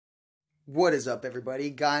What is up,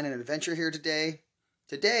 everybody? Guy in an Adventure here today.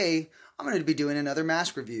 Today, I'm going to be doing another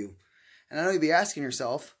mask review. And I know you'll be asking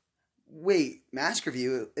yourself, wait, mask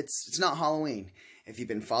review? It's not Halloween. If you've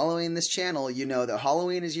been following this channel, you know that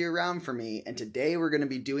Halloween is year-round for me, and today we're going to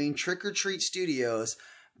be doing Trick or Treat Studios'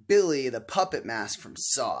 Billy the Puppet Mask from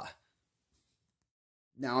Saw.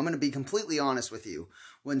 Now, I'm going to be completely honest with you.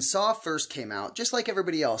 When Saw first came out, just like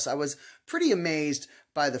everybody else, I was pretty amazed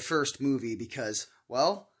by the first movie because,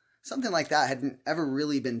 well, something like that hadn't ever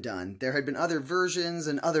really been done. There had been other versions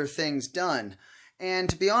and other things done. And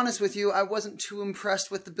to be honest with you, I wasn't too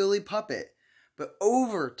impressed with the Billy puppet. But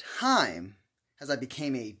over time, as I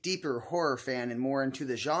became a deeper horror fan and more into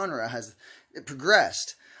the genre as it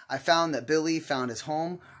progressed, I found that Billy found his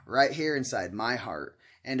home right here inside my heart.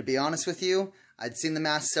 And to be honest with you, I'd seen the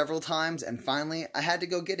mask several times, and finally, I had to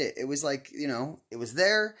go get it. It was like, it was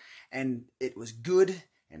there, and it was good,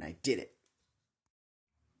 and I did it.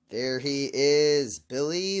 There he is,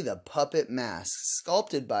 Billy the Puppet Mask,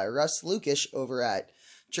 sculpted by Russ Lucas over at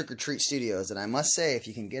Trick or Treat Studios. And I must say, if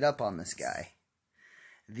you can get up on this guy,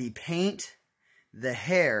 the paint, the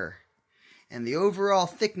hair, and the overall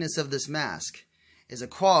thickness of this mask is a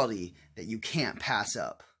quality that you can't pass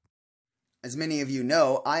up. As many of you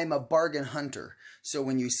know, I am a bargain hunter, so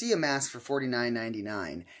when you see a mask for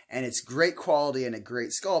 $49.99 and it's great quality and a great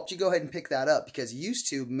sculpt, you go ahead and pick that up, because you used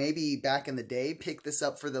to, maybe back in the day, pick this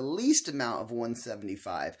up for the least amount of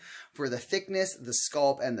 $175. For the thickness, the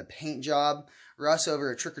sculpt, and the paint job, Russ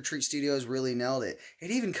over at Trick or Treat Studios really nailed it. It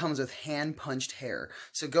even comes with hand-punched hair,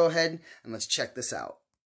 so go ahead and let's check this out.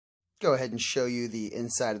 Go ahead and show you the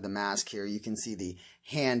inside of the mask here. You can see the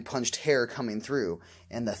hand-punched hair coming through,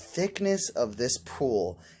 and the thickness of this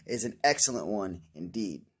pool is an excellent one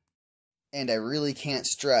indeed. And I really can't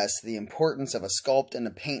stress the importance of a sculpt and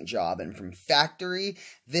a paint job, and from factory,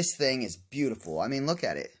 this thing is beautiful. I mean, look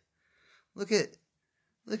at it. Look at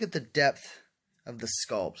the depth of the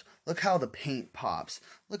sculpt. Look how the paint pops.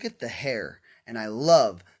 Look at the hair. And I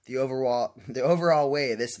love the overall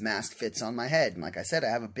way this mask fits on my head. And like I said, I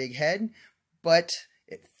have a big head, but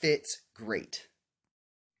it fits great.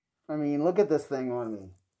 I mean, look at this thing on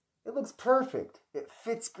me. It looks perfect. It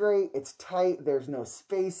fits great. It's tight. There's no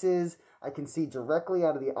spaces. I can see directly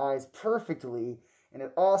out of the eyes perfectly. And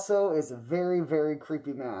it also is a very, very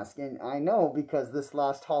creepy mask. And I know because this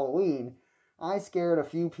last Halloween, I scared a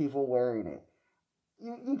few people wearing it.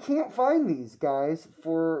 You can't find these, guys,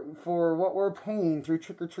 for what we're paying through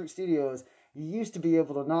Trick or Treat Studios. You used to be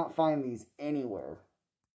able to not find these anywhere.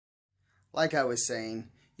 Like I was saying,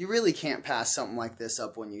 you really can't pass something like this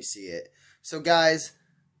up when you see it. So guys,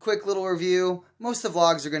 quick little review. Most of the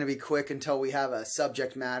vlogs are going to be quick until we have a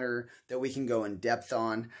subject matter that we can go in depth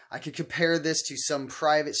on. I could compare this to some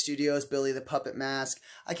private studios, Billy the Puppet Mask.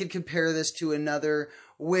 I could compare this to another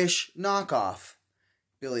Wish knockoff,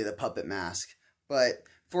 Billy the Puppet Mask. But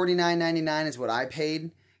 $49.99 is what I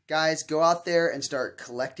paid. Guys, go out there and start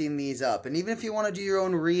collecting these up. And even if you want to do your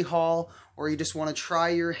own rehaul, or you just want to try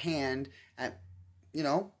your hand at,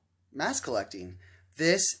 mask collecting,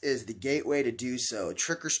 this is the gateway to do so.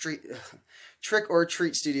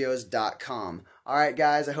 TrickOrTreatStudios.com. Alright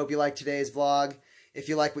guys, I hope you liked today's vlog. If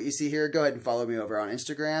you like what you see here, go ahead and follow me over on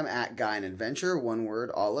Instagram at GuyInAdventure, one word,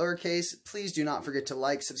 all lowercase. Please do not forget to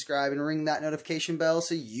like, subscribe, and ring that notification bell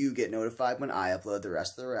so you get notified when I upload the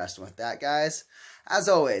rest of the rest. And with that, guys, as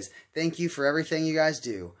always, thank you for everything you guys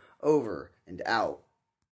do. Over and out.